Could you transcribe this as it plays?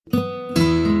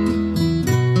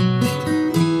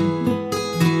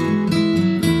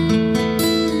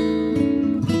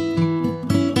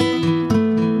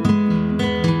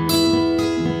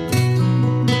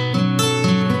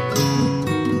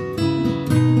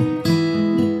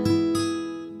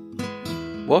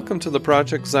Welcome to the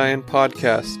Project Zion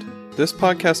podcast. This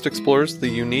podcast explores the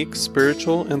unique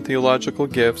spiritual and theological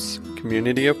gifts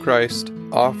Community of Christ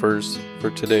offers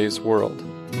for today's world.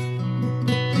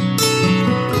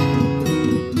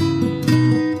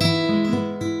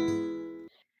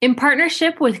 In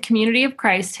partnership with Community of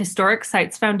Christ Historic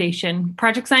Sites Foundation,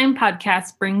 Project Zion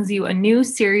Podcast brings you a new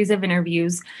series of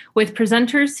interviews with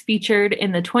presenters featured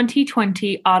in the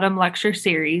 2020 Autumn Lecture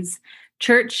Series,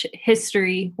 Church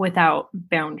History Without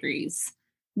Boundaries.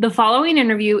 The following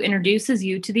interview introduces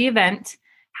you to the event,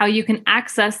 how you can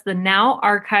access the now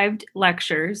archived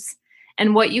lectures,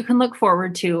 and what you can look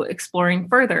forward to exploring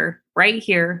further right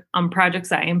here on Project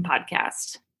Zion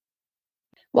Podcast.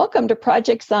 Welcome to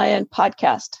Project Zion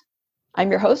Podcast.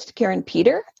 I'm your host, Karen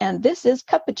Peter, and this is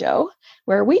Cup of Joe,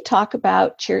 where we talk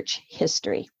about church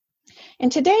history.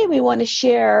 And today we want to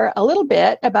share a little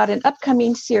bit about an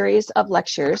upcoming series of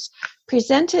lectures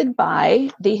presented by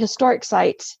the Historic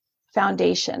Sites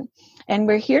Foundation. And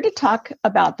we're here to talk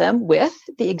about them with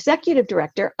the Executive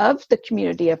Director of the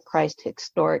Community of Christ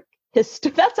Historic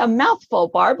History. That's a mouthful,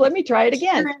 Barb. Let me try it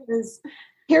again. Sure is.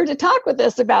 Here to talk with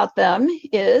us about them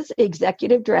is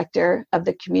Executive Director of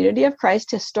the Community of Christ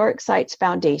Historic Sites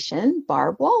Foundation,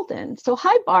 Barb Walden. So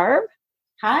hi, Barb.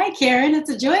 Hi, Karen. It's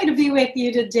a joy to be with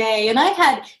you today. And I've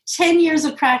had 10 years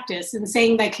of practice in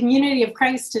saying the Community of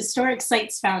Christ Historic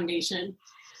Sites Foundation.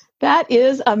 That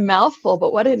is a mouthful,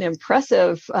 but what an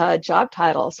impressive job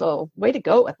title. So way to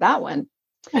go with that one.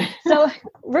 So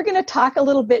we're going to talk a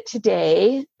little bit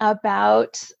today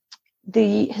about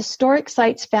the Historic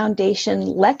Sites Foundation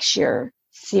lecture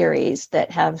series that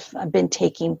have been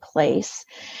taking place.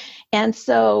 And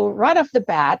so right off the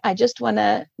bat, I just want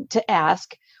to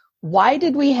ask, why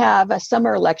did we have a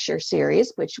summer lecture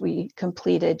series, which we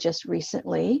completed just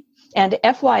recently? And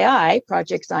FYI,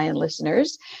 Project Zion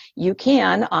listeners, you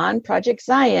can, on Project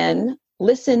Zion,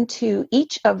 listen to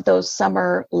each of those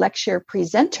summer lecture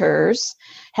presenters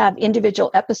have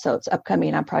individual episodes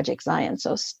upcoming on Project Zion.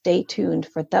 So stay tuned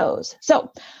for those.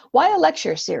 So why a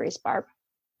lecture series, Barb?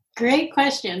 Great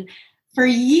question. For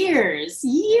years,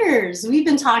 we've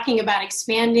been talking about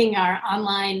expanding our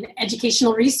online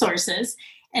educational resources.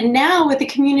 And now with the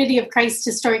Community of Christ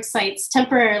Historic Sites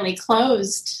temporarily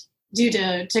closed due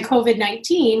to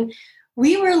COVID-19,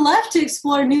 we were left to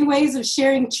explore new ways of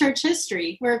sharing church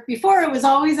history, where before it was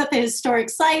always at the historic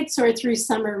sites or through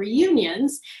summer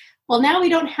reunions. Well, now we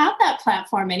don't have that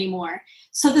platform anymore.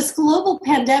 So this global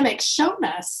pandemic showed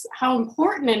us how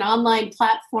important an online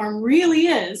platform really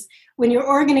is when your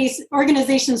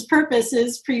organization's purpose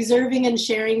is preserving and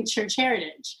sharing church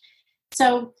heritage.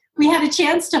 So we had a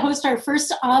chance to host our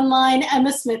first online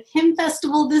Emma Smith Hymn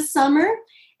Festival this summer.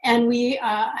 And we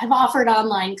have offered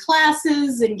online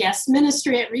classes and guest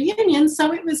ministry at reunions,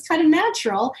 so it was kind of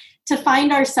natural to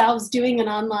find ourselves doing an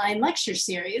online lecture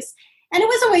series. And it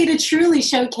was a way to truly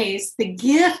showcase the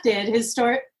gifted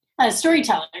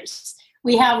storytellers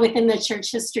we have within the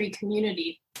church history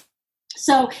community.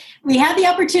 So we had the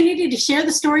opportunity to share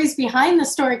the stories behind the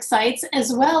historic sites,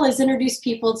 as well as introduce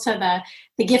people to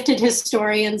the gifted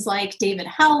historians like David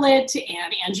Howlett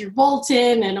and Andrew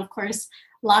Bolton, and of course,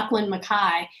 Lachlan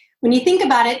Mackay. When you think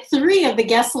about it, 3 of the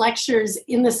guest lectures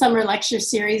in the summer lecture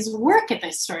series work at the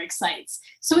historic sites.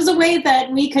 So it was a way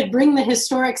that we could bring the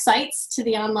historic sites to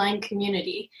the online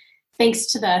community. Thanks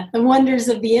to the wonders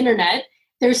of the internet,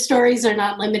 their stories are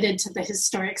not limited to the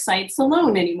historic sites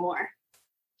alone anymore.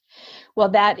 Well,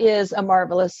 that is a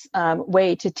marvelous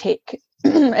way to take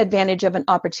advantage of an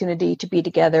opportunity to be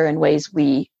together in ways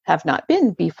we have not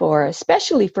been before,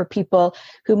 especially for people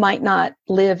who might not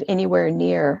live anywhere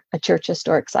near a church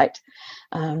historic site,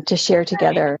 to share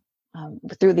together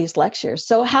through these lectures.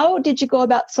 So how did you go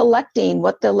about selecting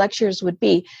what the lectures would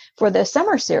be for the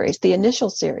summer series, the initial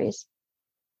series?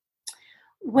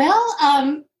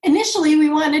 Well, initially we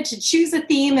wanted to choose a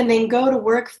theme and then go to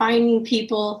work finding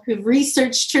people who've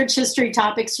researched church history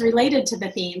topics related to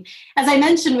the theme. As I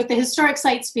mentioned, with the historic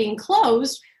sites being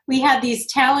closed, we had these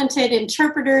talented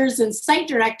interpreters and site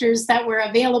directors that were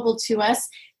available to us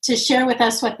to share with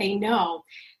us what they know.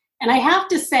 And I have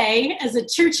to say, as a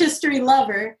church history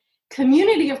lover,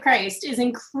 Community of Christ is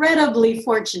incredibly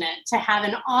fortunate to have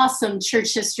an awesome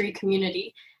church history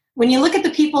community. When you look at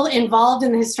the people involved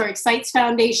in the Historic Sites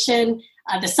Foundation,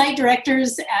 the site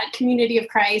directors at Community of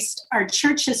Christ, our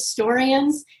church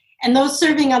historians, and those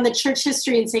serving on the Church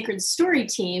History and Sacred Story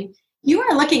team, you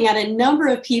are looking at a number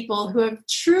of people who have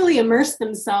truly immersed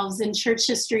themselves in church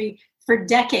history for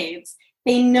decades.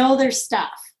 They know their stuff.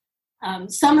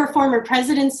 Some are former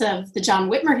presidents of the John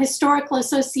Whitmer Historical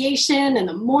Association and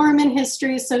the Mormon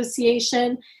History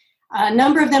Association. A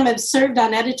number of them have served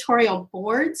on editorial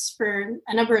boards for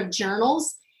a number of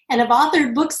journals and have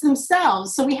authored books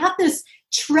themselves. So we have this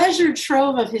treasure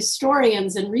trove of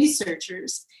historians and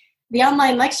researchers. The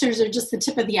online lectures are just the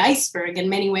tip of the iceberg in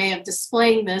many ways of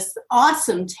displaying this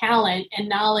awesome talent and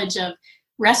knowledge of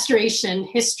restoration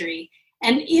history.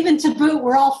 And even to boot,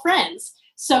 we're all friends.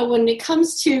 So when it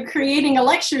comes to creating a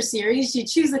lecture series, you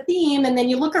choose a theme and then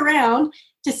you look around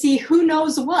to see who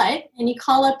knows what, and you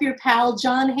call up your pal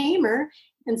John Hamer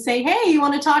and say, hey, you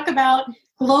want to talk about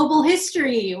global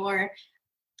history, or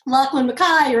Lachlan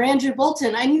Mackay or Andrew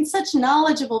Bolton. I mean, such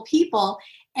knowledgeable people,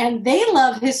 and they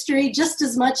love history just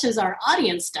as much as our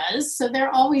audience does, so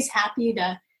they're always happy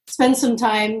to spend some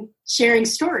time sharing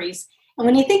stories. And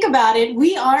when you think about it,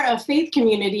 we are a faith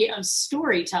community of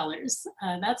storytellers,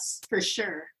 that's for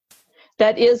sure.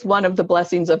 That is one of the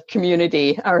blessings of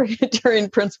community. Our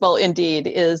enduring principle, indeed,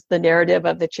 is the narrative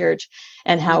of the church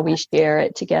and how we share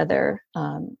it together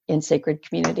in sacred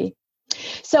community.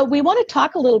 So we want to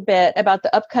talk a little bit about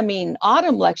the upcoming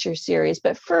autumn lecture series.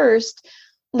 But first,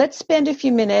 let's spend a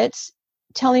few minutes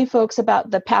telling folks about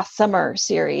the past summer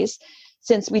series,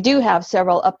 since we do have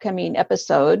several upcoming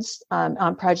episodes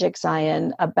on Project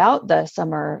Zion about the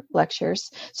summer lectures.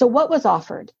 So what was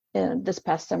offered in this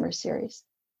past summer series?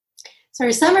 So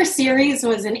our summer series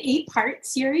was an 8-part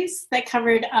series that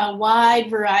covered a wide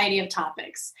variety of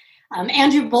topics.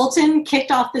 Andrew Bolton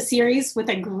kicked off the series with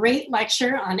a great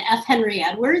lecture on F. Henry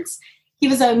Edwards. He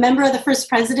was a member of the First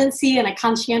Presidency and a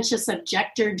conscientious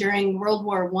objector during World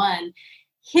War I.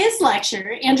 His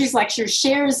lecture, Andrew's lecture,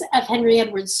 shares F. Henry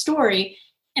Edwards' story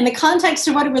in the context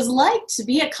of what it was like to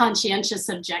be a conscientious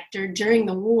objector during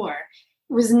the war.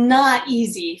 It was not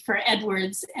easy for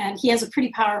Edwards, and he has a pretty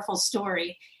powerful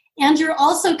story. Andrew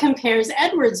also compares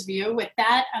Edwards' view with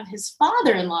that of his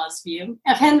father-in-law's view,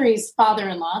 F. Henry's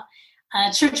father-in-law,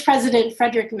 Church President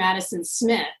Frederick Madison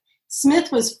Smith.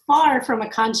 Smith was far from a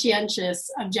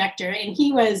conscientious objector, and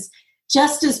he was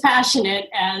just as passionate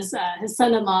as his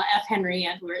son-in-law, F. Henry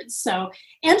Edwards. So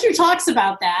Andrew talks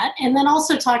about that, and then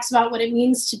also talks about what it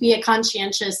means to be a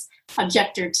conscientious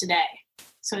objector today.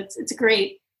 So it's a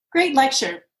great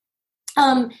lecture.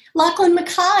 Lachlan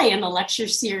Mackay in the lecture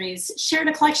series shared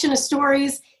a collection of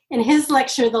stories in his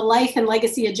lecture, The Life and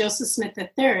Legacy of Joseph Smith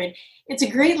III. It's a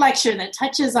great lecture that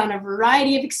touches on a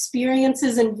variety of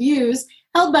experiences and views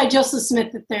held by Joseph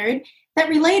Smith III that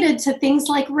related to things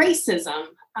like racism,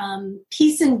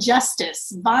 peace and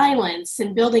justice, violence,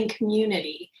 and building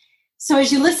community. So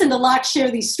as you listen to Locke share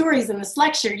these stories in this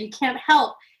lecture, you can't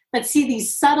help but see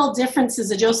these subtle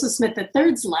differences of Joseph Smith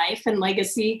III's life and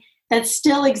legacy that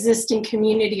still exist in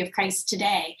Community of Christ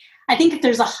today. I think if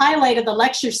there's a highlight of the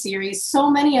lecture series, so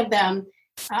many of them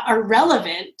are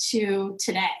relevant to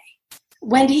today.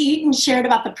 Wendy Eaton shared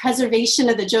about the preservation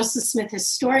of the Joseph Smith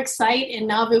Historic Site in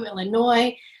Nauvoo,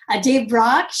 Illinois. Dave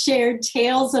Brock shared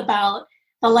tales about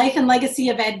the life and legacy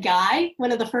of Ed Guy,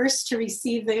 one of the first to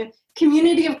receive the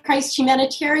Community of Christ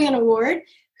Humanitarian Award,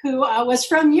 who was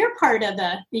from your part of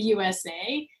the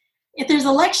USA. If there's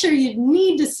a lecture you'd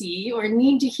need to see or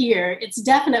need to hear, it's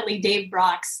definitely Dave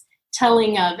Brock's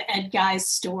telling of Ed Guy's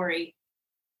story.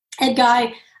 Ed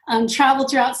Guy traveled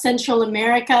throughout Central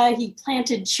America. He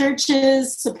planted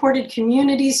churches, supported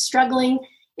communities struggling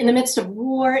in the midst of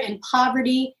war and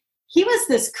poverty. He was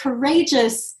this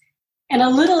courageous and a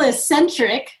little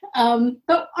eccentric,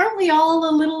 but aren't we all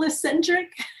a little eccentric?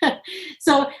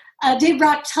 So Dave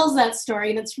Brock tells that story,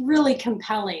 and it's really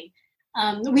compelling.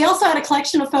 We also had a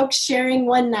collection of folks sharing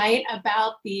one night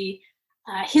about the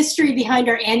history behind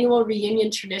our annual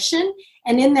reunion tradition.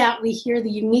 And in that, we hear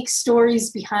the unique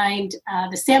stories behind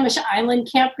the Samish Island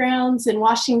campgrounds in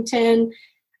Washington,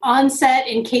 Onset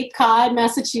in Cape Cod,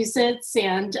 Massachusetts,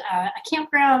 and a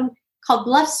campground called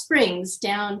Bluff Springs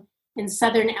down in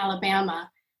southern Alabama.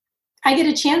 I get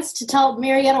a chance to tell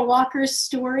Marietta Walker's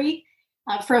story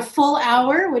for a full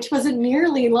hour, which wasn't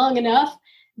nearly long enough.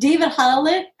 David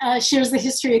Howlett shares the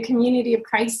history of Community of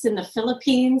Christ in the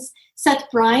Philippines. Seth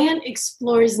Bryant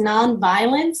explores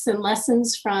nonviolence and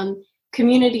lessons from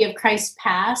Community of Christ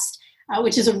past,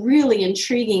 which is a really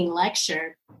intriguing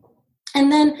lecture.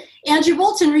 And then Andrew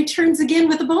Bolton returns again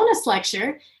with a bonus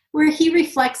lecture where he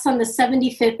reflects on the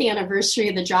 75th anniversary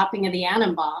of the dropping of the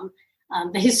atom bomb,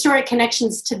 the historic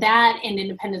connections to that in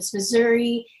Independence,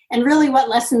 Missouri, and really what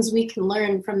lessons we can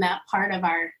learn from that part of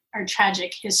our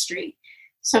tragic history.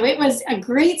 So it was a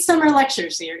great summer lecture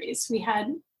series. We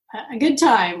had a good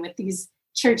time with these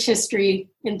church history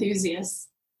enthusiasts.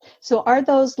 So are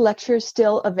those lectures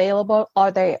still available?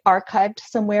 Are they archived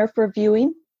somewhere for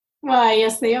viewing? Why,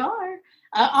 yes, they are.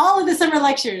 All of the summer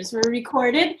lectures were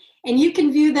recorded, and you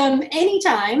can view them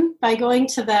anytime by going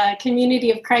to the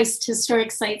Community of Christ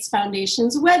Historic Sites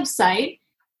Foundation's website,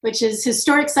 which is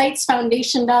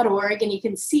historicsitesfoundation.org, and you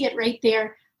can see it right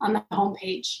there on the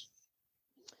homepage.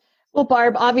 Well,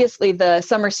 Barb, obviously the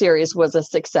summer series was a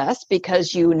success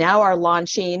because you now are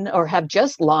launching or have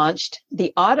just launched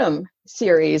the autumn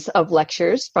series of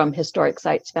lectures from Historic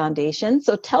Sites Foundation.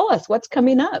 So tell us what's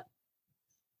coming up.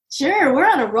 Sure, we're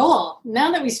on a roll.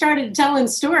 Now that we started telling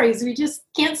stories, we just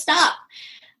can't stop.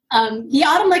 The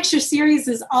autumn lecture series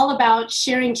is all about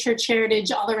sharing church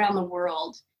heritage all around the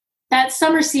world. That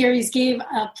summer series gave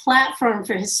a platform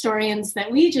for historians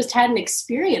that we just hadn't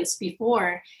experienced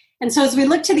before. And so as we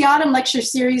look to the autumn lecture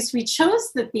series, we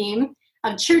chose the theme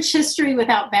of church history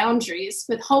without boundaries,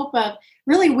 with hope of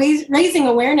really raising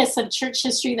awareness of church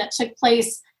history that took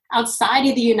place outside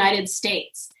of the United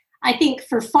States. I think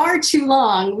for far too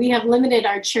long, we have limited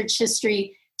our church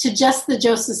history to just the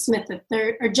Joseph Smith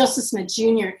III or Joseph Smith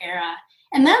Jr. era.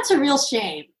 And that's a real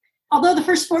shame. Although the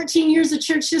first 14 years of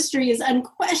church history is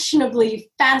unquestionably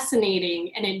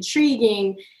fascinating and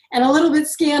intriguing and a little bit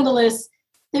scandalous,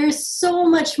 there's so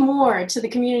much more to the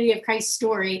Community of Christ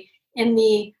story in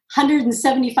the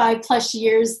 175 plus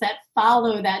years that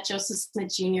follow that Joseph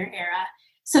Smith Jr. era.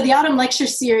 So the Autumn Lecture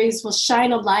Series will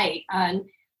shine a light on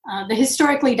the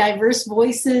historically diverse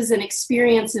voices and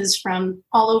experiences from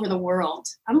all over the world.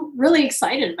 I'm really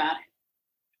excited about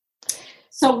it.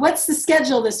 So what's the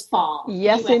schedule this fall?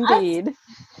 Yes, indeed.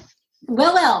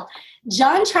 Well,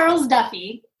 John Charles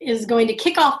Duffy is going to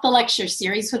kick off the lecture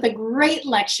series with a great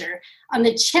lecture on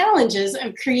the challenges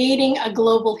of creating a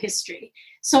global history.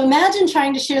 So imagine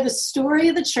trying to share the story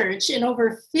of the church in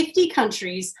over 50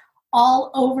 countries all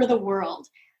over the world.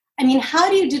 I mean, how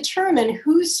do you determine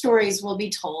whose stories will be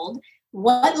told?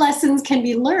 What lessons can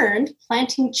be learned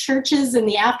planting churches in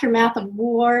the aftermath of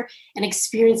war and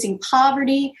experiencing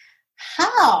poverty?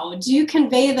 How do you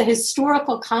convey the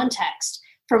historical context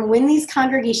from when these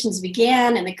congregations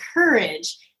began and the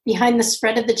courage behind the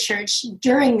spread of the church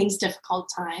during these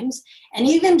difficult times and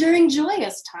even during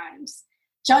joyous times?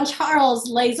 John Charles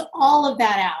lays all of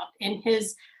that out in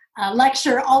his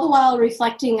lecture, all the while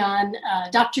reflecting on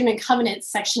Doctrine and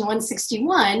Covenants, section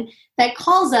 161, that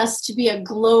calls us to be a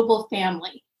global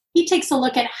family. He takes a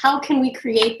look at how can we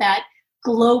create that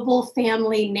global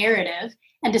family narrative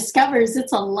and discovers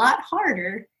it's a lot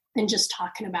harder than just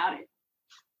talking about it.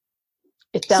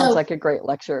 It sounds like a great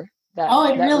lecture.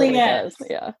 It really is. Does.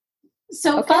 Yeah.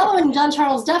 So following John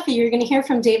Charles Duffy, you're going to hear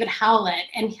from David Howlett,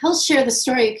 and he'll share the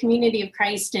story of Community of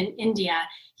Christ in India.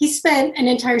 He spent an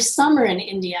entire summer in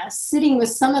India sitting with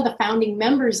some of the founding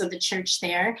members of the church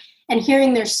there and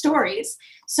hearing their stories.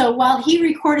 So while he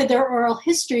recorded their oral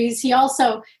histories, he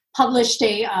also published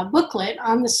a booklet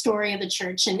on the story of the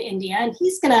church in India, and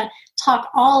he's going to talk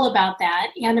all about that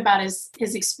and about his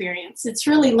experience. It's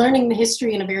really learning the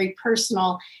history in a very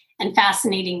personal and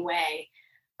fascinating way.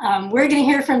 We're going to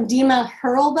hear from Dima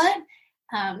Hurlbut,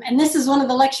 and this is one of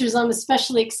the lectures I'm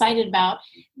especially excited about.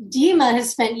 Dima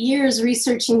has spent years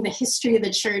researching the history of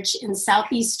the church in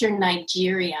southeastern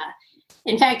Nigeria.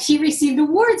 In fact, he received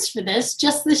awards for this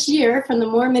just this year from the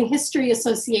Mormon History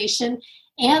Association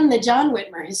and the John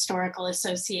Whitmer Historical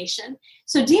Association.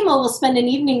 So Dima will spend an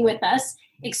evening with us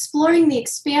exploring the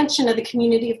expansion of the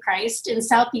Community of Christ in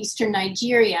southeastern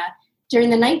Nigeria during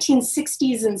the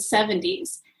 1960s and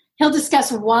 70s. He'll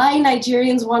discuss why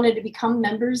Nigerians wanted to become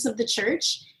members of the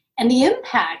church and the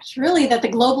impact, really, that the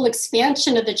global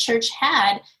expansion of the church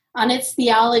had on its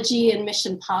theology and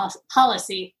mission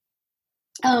policy.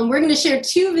 We're going to share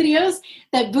two videos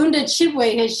that Bunda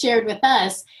Chibwe has shared with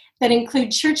us that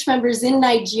include church members in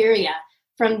Nigeria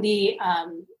from the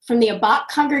Abak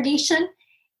congregation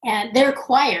and their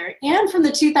choir, and from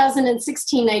the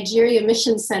 2016 Nigeria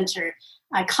Mission Center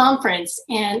conference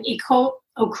and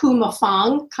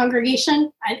Okumafong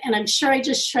congregation. And I'm sure I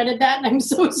just shredded that, and I'm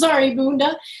so sorry,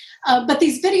 Bunda. But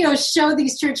these videos show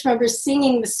these church members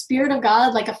singing the Spirit of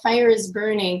God like a fire is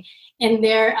burning in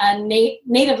their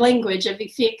native language of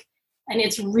Efik, and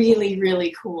it's really,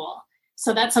 really cool.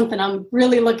 So that's something I'm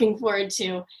really looking forward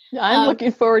to. I'm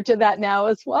looking forward to that now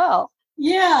as well.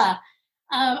 Yeah.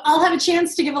 I'll have a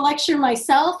chance to give a lecture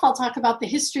myself. I'll talk about the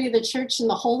history of the church in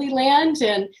the Holy Land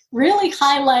and really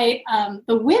highlight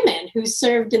the women who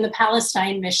served in the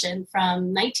Palestine mission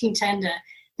from 1910 to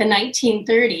the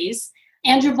 1930s.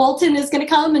 Andrew Bolton is going to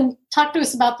come and talk to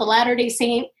us about the Latter-day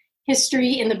Saint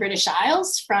history in the British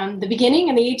Isles from the beginning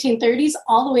in the 1830s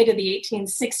all the way to the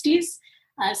 1860s,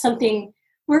 something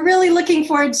we're really looking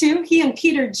forward to. He and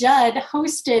Peter Judd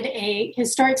hosted a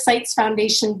Historic Sites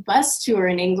Foundation bus tour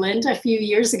in England a few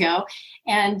years ago.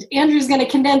 And Andrew's going to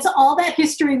condense all that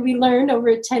history we learned over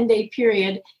a 10-day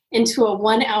period into a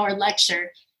 1-hour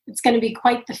lecture. It's going to be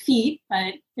quite the feat,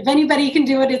 but if anybody can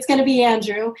do it, it's going to be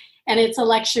Andrew. And it's a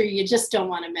lecture you just don't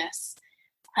want to miss.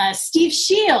 Steve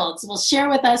Shields will share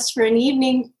with us for an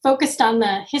evening focused on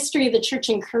the history of the church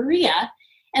in Korea.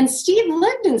 And Steve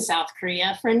lived in South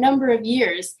Korea for a number of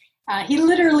years. He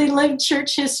literally lived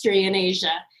church history in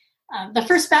Asia. The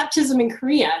first baptism in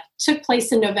Korea took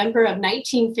place in November of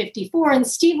 1954, and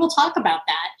Steve will talk about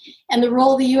that and the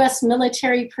role the U.S.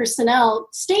 military personnel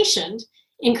stationed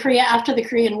in Korea after the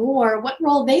Korean War, what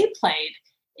role they played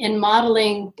in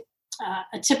modeling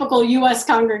a typical U.S.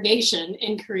 congregation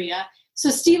in Korea. So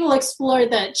Steve will explore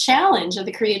the challenge of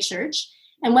the Korea Church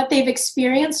and what they've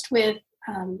experienced with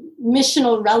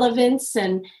missional relevance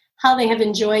and how they have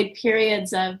enjoyed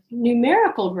periods of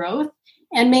numerical growth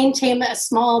and maintain a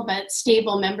small but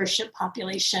stable membership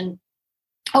population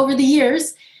over the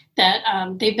years that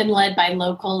they've been led by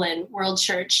local and World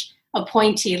Church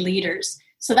appointee leaders.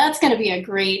 So that's going to be a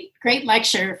great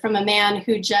lecture from a man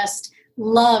who just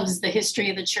loves the history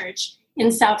of the church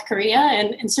in South Korea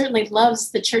and certainly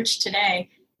loves the church today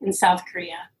in South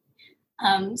Korea.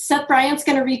 Seth Bryant's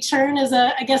going to return as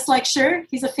a guest lecturer.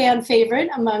 He's a fan favorite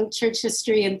among church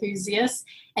history enthusiasts.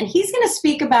 And he's going to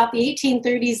speak about the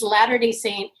 1830s Latter-day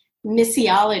Saint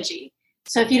missiology.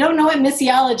 So if you don't know what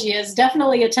missiology is,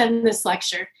 definitely attend this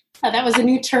lecture. That was a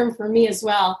new term for me as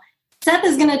well. Seth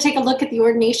is going to take a look at the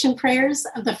ordination prayers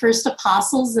of the first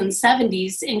apostles and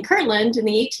 70s in Kirtland in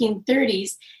the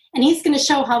 1830s. And he's going to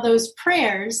show how those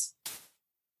prayers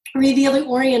reveal the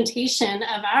orientation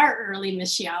of our early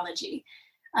missiology.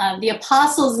 The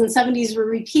apostles in the 70s were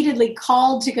repeatedly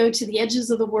called to go to the edges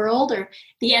of the world or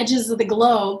the edges of the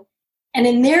globe. And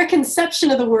in their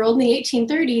conception of the world in the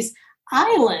 1830s,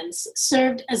 islands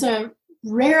served as a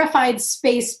rarefied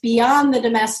space beyond the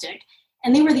domestic.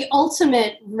 And they were the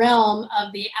ultimate realm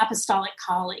of the apostolic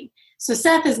calling. So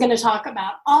Seth is going to talk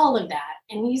about all of that.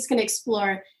 And he's going to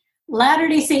explore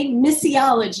Latter-day Saint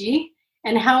missiology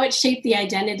and how it shaped the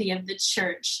identity of the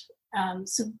church.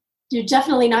 So you're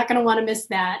definitely not going to want to miss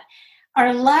that.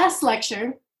 Our last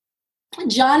lecture,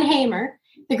 John Hamer,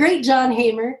 the great John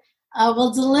Hamer,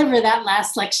 will deliver that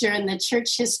last lecture in the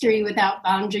Church History Without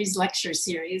Boundaries lecture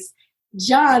series.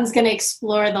 John's going to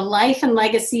explore the life and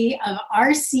legacy of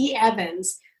R.C.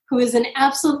 Evans, who is an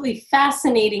absolutely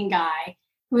fascinating guy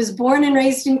who was born and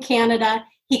raised in Canada.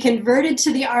 He converted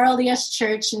to the RLDS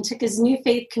Church and took his new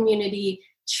faith community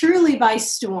truly by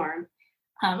storm.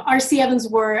 R.C. Evans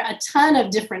wore a ton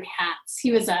of different hats.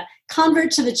 He was a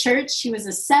convert to the church. He was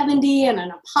a 70 and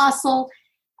an apostle.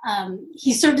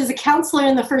 He served as a counselor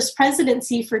in the first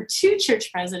presidency for 2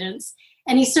 church presidents,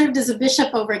 and he served as a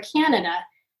bishop over Canada.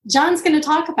 John's going to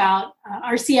talk about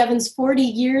R.C. Evans' 40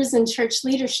 years in church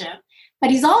leadership, but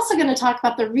he's also going to talk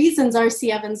about the reasons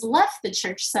R.C. Evans left the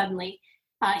church suddenly.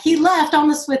 He left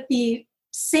almost with the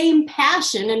same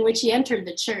passion in which he entered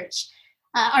the church.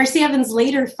 R.C. Evans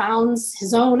later founds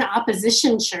his own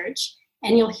opposition church,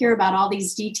 and you'll hear about all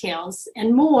these details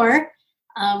and more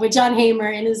with John Hamer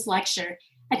in his lecture.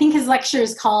 I think his lecture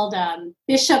is called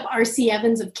Bishop R.C.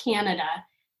 Evans of Canada,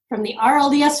 from the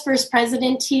RLDS First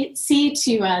Presidency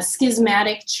to a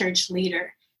schismatic church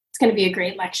leader. It's going to be a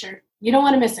great lecture. You don't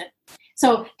want to miss it.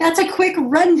 So that's a quick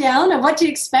rundown of what to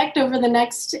expect over the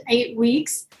next 8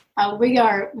 weeks. We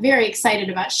are very excited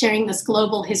about sharing this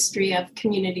global history of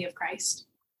Community of Christ.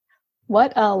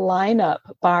 What a lineup,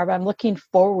 Barb. I'm looking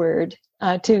forward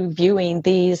to viewing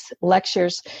these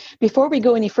lectures. Before we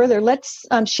go any further, let's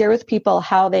share with people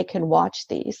how they can watch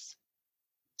these.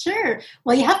 Sure.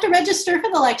 Well, you have to register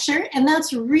for the lecture, and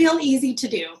that's real easy to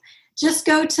do. Just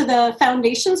go to the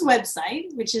Foundation's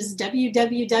website, which is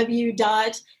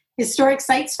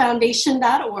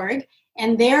www.historicsitesfoundation.org,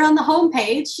 and there on the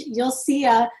homepage, you'll see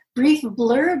a brief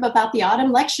blurb about the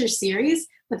Autumn Lecture Series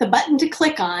with a button to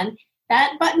click on.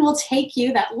 That button will take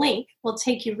you, that link will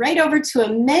take you right over to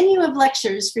a menu of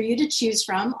lectures for you to choose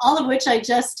from, all of which I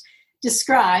just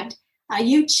described.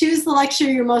 You choose the lecture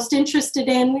you're most interested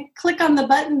in, click on the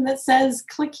button that says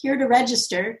click here to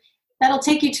register. That'll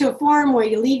take you to a form where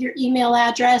you leave your email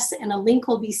address and a link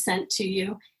will be sent to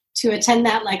you to attend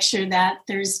that lecture that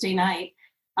Thursday night.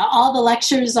 All the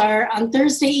lectures are on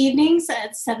Thursday evenings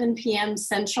at 7 p.m.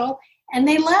 Central, and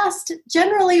they last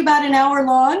generally about an hour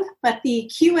long, but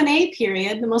the Q&A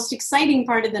period, the most exciting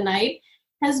part of the night,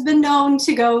 has been known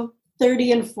to go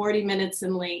 30 and 40 minutes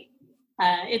in length.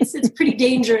 It's a pretty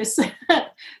dangerous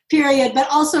period, but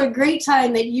also a great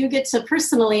time that you get to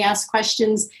personally ask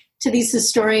questions to these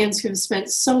historians who have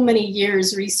spent so many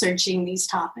years researching these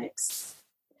topics.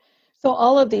 So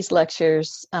all of these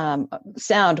lectures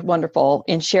sound wonderful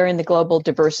in sharing the global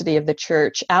diversity of the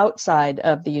church outside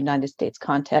of the United States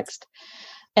context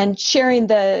and sharing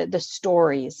the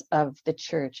stories of the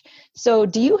church. So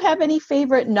do you have any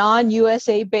favorite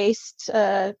non-USA based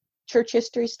church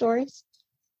history stories?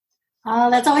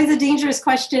 That's always a dangerous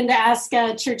question to ask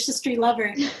a church history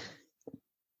lover.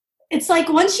 It's like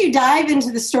once you dive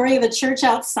into the story of the church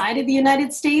outside of the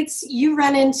United States, you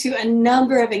run into a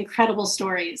number of incredible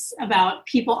stories about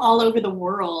people all over the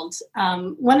world.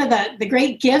 One of the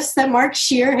great gifts that Mark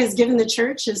Scheer has given the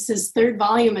church is his third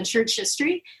volume of church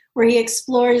history, where he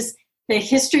explores the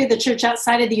history of the church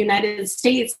outside of the United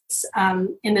States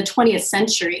in the 20th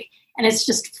century. And it's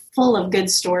just full of good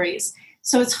stories.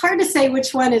 So it's hard to say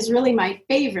which one is really my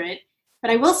favorite,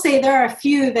 but I will say there are a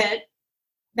few that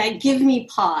give me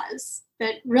pause,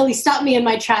 that really stop me in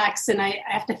my tracks, and I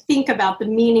have to think about the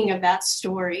meaning of that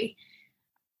story.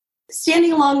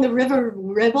 Standing along the River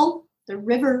Ribble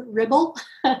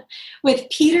with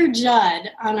Peter Judd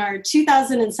on our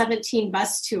 2017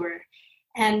 bus tour,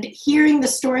 and hearing the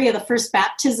story of the first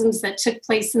baptisms that took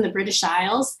place in the British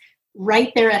Isles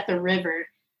right there at the river.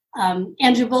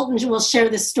 Andrew Bolton will share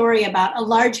the story about a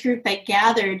large group that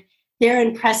gathered there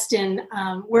in Preston,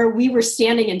 where we were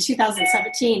standing in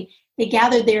 2017. They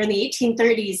gathered there in the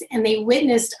 1830s, and they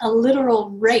witnessed a literal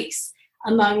race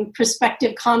among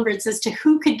prospective converts as to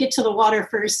who could get to the water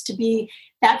first to be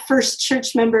that first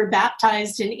church member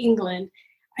baptized in England.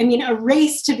 I mean, a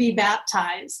race to be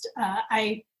baptized.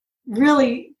 I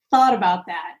really thought about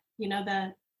that, you know,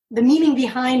 the meaning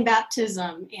behind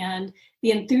baptism and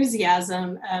the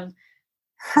enthusiasm of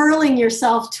hurling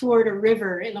yourself toward a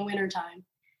river in the wintertime.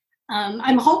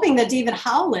 I'm hoping that David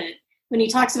Howlett, when he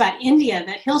talks about India,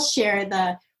 that he'll share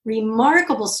the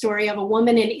remarkable story of a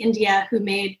woman in India who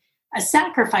made a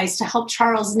sacrifice to help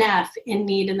Charles Neff in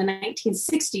need in the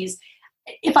 1960s.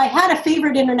 If I had a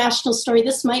favorite international story,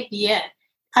 this might be it.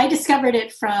 I discovered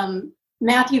it from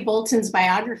Matthew Bolton's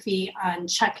biography on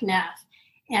Chuck Neff.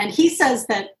 And he says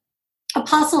that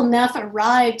Apostle Neff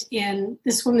arrived in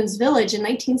this woman's village in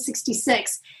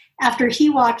 1966 after he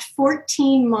walked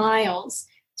 14 miles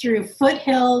through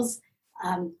foothills,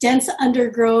 dense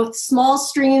undergrowth, small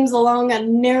streams along a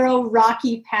narrow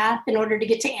rocky path in order to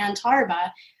get to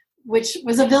Antarba, which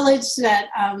was a village that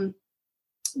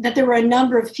there were a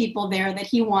number of people there that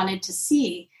he wanted to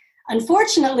see.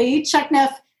 Unfortunately, Chuck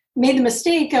Neff made the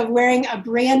mistake of wearing a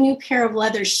brand new pair of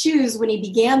leather shoes when he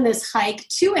began this hike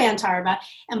to Antarba.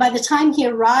 And by the time he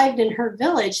arrived in her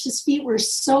village, his feet were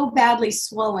so badly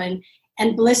swollen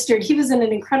and blistered. He was in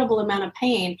an incredible amount of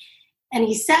pain. And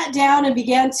he sat down and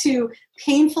began to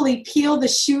painfully peel the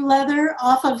shoe leather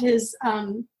off of his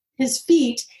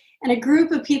feet. And a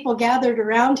group of people gathered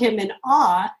around him in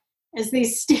awe as they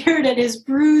stared at his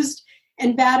bruised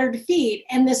and battered feet.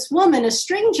 And this woman, a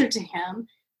stranger to him,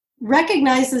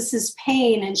 recognizes his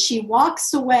pain, and she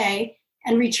walks away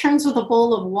and returns with a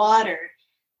bowl of water.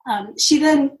 She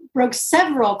then broke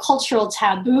several cultural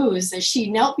taboos as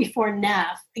she knelt before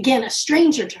Neff, again, a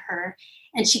stranger to her,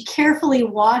 and she carefully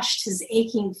washed his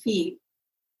aching feet.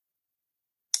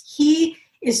 He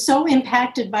is so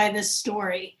impacted by this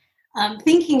story.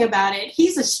 Thinking about it,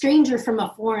 he's a stranger from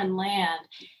a foreign land,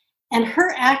 and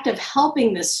her act of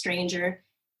helping this stranger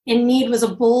in need was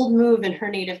a bold move in her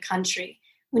native country.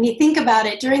 When you think about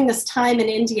it, during this time in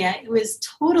India, it was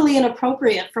totally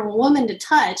inappropriate for a woman to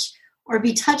touch or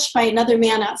be touched by another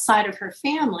man outside of her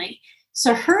family.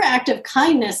 So her act of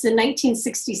kindness in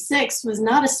 1966 was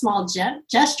not a small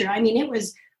gesture. I mean, it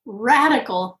was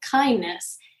radical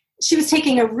kindness. She was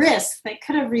taking a risk that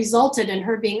could have resulted in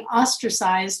her being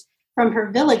ostracized from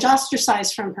her village,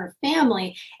 ostracized from her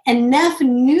family. And Neff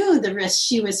knew the risk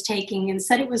she was taking and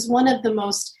said it was one of the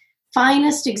most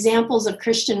finest examples of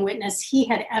Christian witness he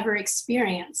had ever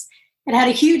experienced. It had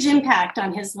a huge impact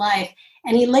on his life.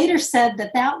 And he later said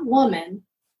that that woman,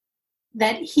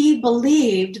 that he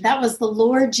believed that was the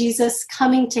Lord Jesus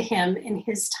coming to him in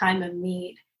his time of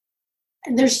need.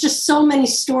 And there's just so many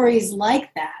stories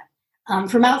like that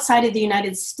from outside of the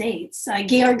United States.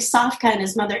 Georg Safka and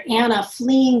his mother Anna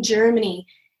fleeing Germany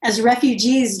as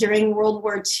refugees during World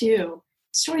War II.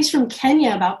 Stories from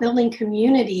Kenya about building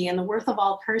community and the worth of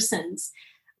all persons.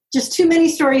 Just too many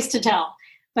stories to tell.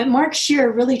 But Mark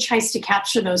Scheer really tries to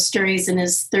capture those stories in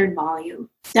his third volume.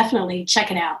 Definitely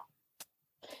check it out.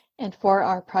 And for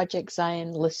our Project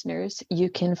Zion listeners, you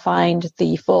can find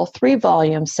the full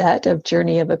 3-volume set of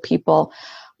Journey of a People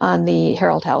on the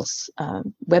Herald House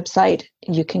website.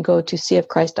 You can go to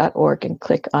seaofchrist.org and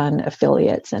click on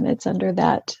affiliates, and it's under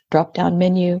that drop-down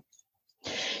menu.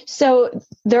 So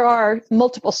there are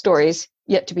multiple stories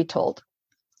yet to be told.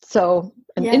 So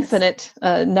an infinite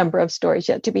number of stories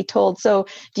yet to be told. So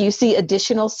do you see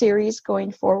additional series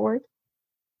going forward?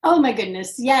 Oh my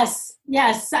goodness. Yes.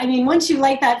 Yes. I mean, once you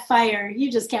light that fire,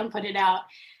 you just can't put it out.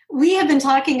 We have been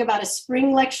talking about a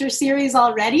spring lecture series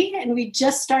already, and we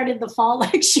just started the fall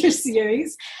lecture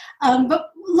series. But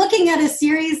looking at a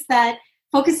series that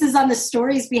focuses on the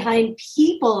stories behind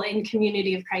people in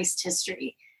Community of Christ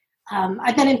history.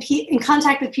 I've been in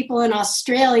contact with people in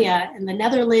Australia and the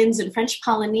Netherlands and French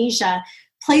Polynesia,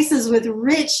 places with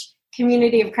rich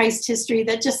Community of Christ history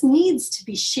that just needs to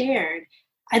be shared.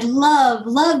 I'd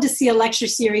love to see a lecture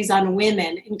series on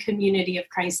women in Community of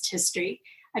Christ history.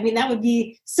 I mean, that would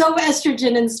be so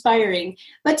estrogen inspiring.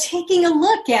 But taking a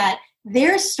look at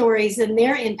their stories and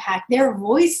their impact, their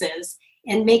voices,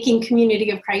 and making Community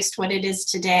of Christ what it is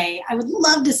today. I would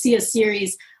love to see a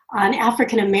series on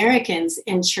African Americans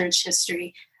in church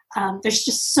history. There's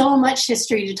just so much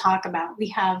history to talk about. We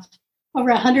have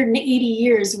over 180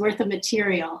 years worth of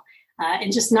material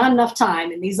and just not enough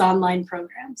time in these online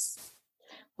programs.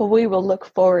 Well, we will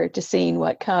look forward to seeing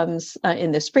what comes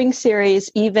in the spring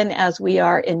series, even as we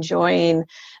are enjoying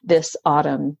this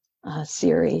autumn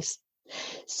series.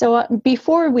 So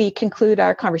before we conclude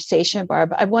our conversation,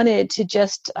 Barb, I wanted to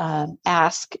just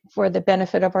ask, for the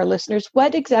benefit of our listeners,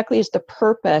 what exactly is the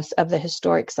purpose of the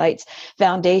Historic Sites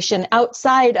Foundation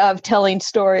outside of telling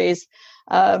stories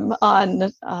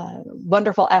on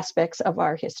wonderful aspects of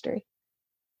our history?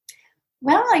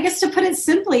 Well, I guess to put it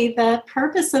simply, the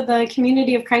purpose of the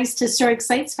Community of Christ Historic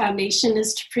Sites Foundation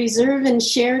is to preserve and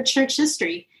share church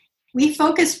history. We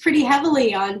focus pretty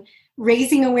heavily on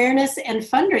raising awareness and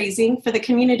fundraising for the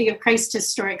Community of Christ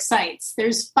Historic Sites.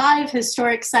 There's 5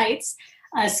 historic sites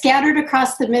scattered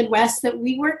across the Midwest that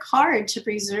we work hard to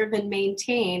preserve and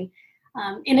maintain.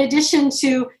 In addition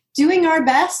to doing our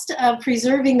best of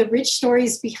preserving the rich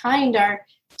stories behind our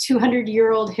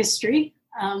 200-year-old history,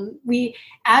 we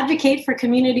advocate for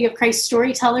Community of Christ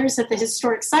storytellers at the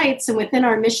historic sites and within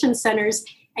our mission centers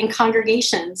and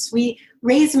congregations. We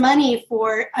raise money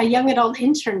for a young adult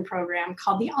intern program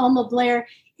called the Alma Blair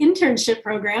Internship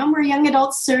Program, where young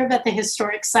adults serve at the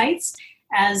historic sites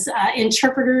as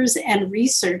interpreters and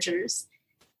researchers.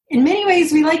 In many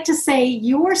ways, we like to say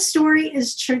your story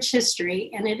is church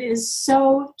history, and it is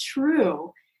so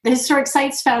true. The Historic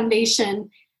Sites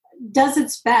Foundation does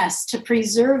its best to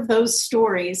preserve those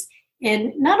stories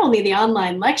in not only the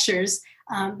online lectures,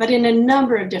 but in a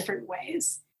number of different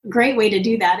ways. A great way to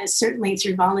do that is certainly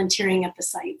through volunteering at the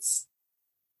sites.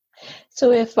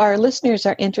 So if our listeners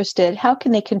are interested, how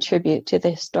can they contribute to the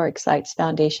Historic Sites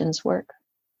Foundation's work?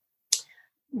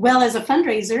 Well, as a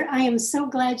fundraiser, I am so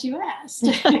glad you asked.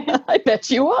 I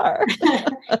bet you are.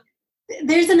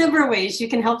 There's a number of ways you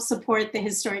can help support the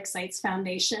Historic Sites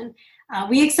Foundation.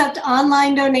 We accept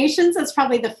online donations. That's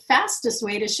probably the fastest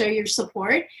way to show your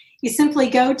support. You simply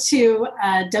go to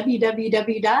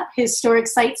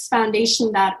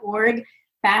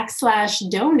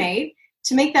www.historicsitesfoundation.org/donate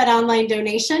to make that online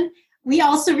donation. We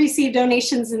also receive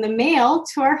donations in the mail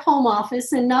to our home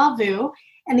office in Nauvoo,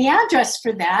 and the address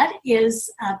for that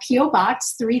is P.O.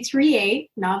 Box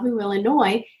 338, Nauvoo,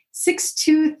 Illinois,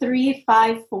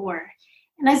 62354.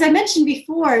 And as I mentioned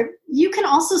before, you can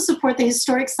also support the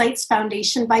Historic Sites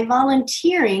Foundation by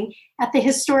volunteering at the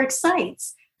historic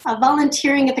sites.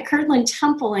 Volunteering at the Kirtland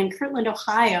Temple in Kirtland,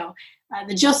 Ohio,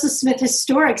 the Joseph Smith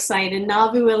Historic Site in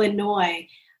Nauvoo, Illinois,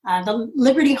 the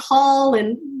Liberty Hall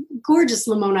in gorgeous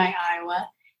Lamoni, Iowa,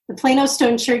 the Plano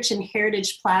Stone Church in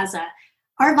Heritage Plaza.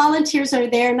 Our volunteers are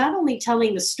there not only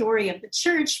telling the story of the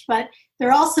church, but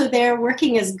they're also there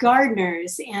working as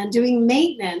gardeners and doing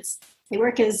maintenance. They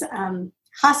work as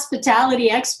hospitality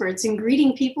experts and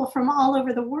greeting people from all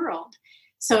over the world.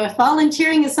 So if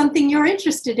volunteering is something you're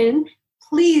interested in,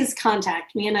 please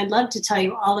contact me, and I'd love to tell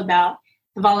you all about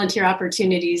the volunteer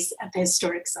opportunities at the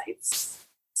historic sites.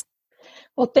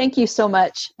 Well, thank you so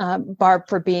much, Barb,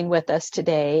 for being with us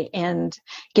today and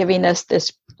giving us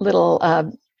this little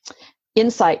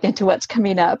insight into what's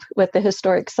coming up with the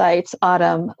Historic Sites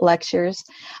Autumn Lectures.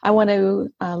 I want to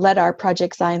let our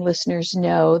Project Zion listeners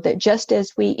know that just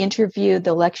as we interviewed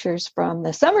the lectures from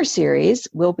the summer series,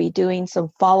 we'll be doing some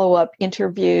follow-up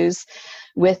interviews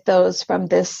with those from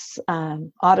this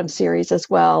autumn series as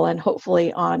well, and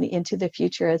hopefully on into the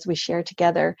future as we share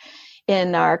together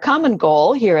in our common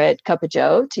goal here at Cup of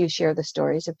Joe to share the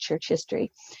stories of church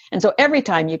history. And so every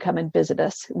time you come and visit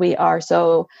us, we are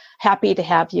so happy to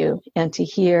have you and to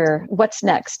hear what's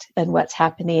next and what's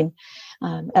happening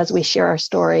as we share our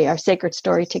story, our sacred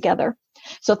story together.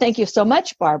 So thank you so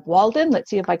much, Barb Walden. Let's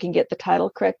see if I can get the title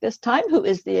correct this time, who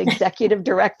is the Executive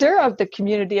Director of the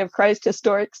Community of Christ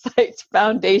Historic Sites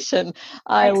Foundation.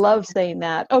 I love saying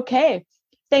that. Okay.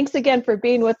 Thanks again for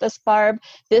being with us, Barb.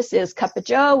 This is Cup of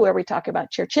Joe, where we talk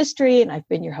about church history, and I've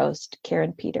been your host,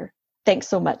 Karen Peter. Thanks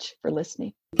so much for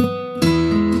listening.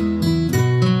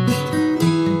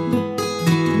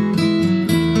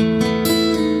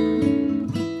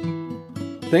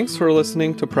 Thanks for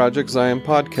listening to Project Zion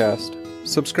Podcast.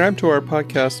 Subscribe to our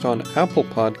podcast on Apple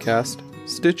Podcast,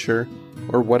 Stitcher,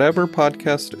 or whatever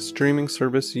podcast streaming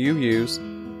service you use,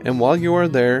 and while you are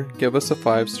there, give us a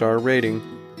 5-star rating.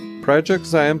 Project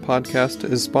Zion Podcast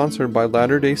is sponsored by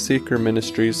Latter-day Seeker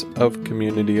Ministries of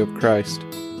Community of Christ.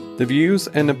 The views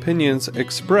and opinions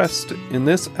expressed in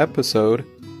this episode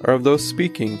are of those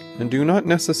speaking and do not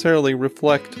necessarily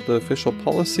reflect the official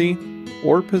policy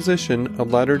or position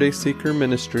of Latter-day Seeker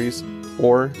Ministries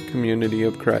or Community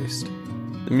of Christ.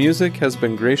 The music has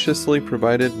been graciously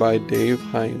provided by Dave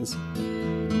Hines.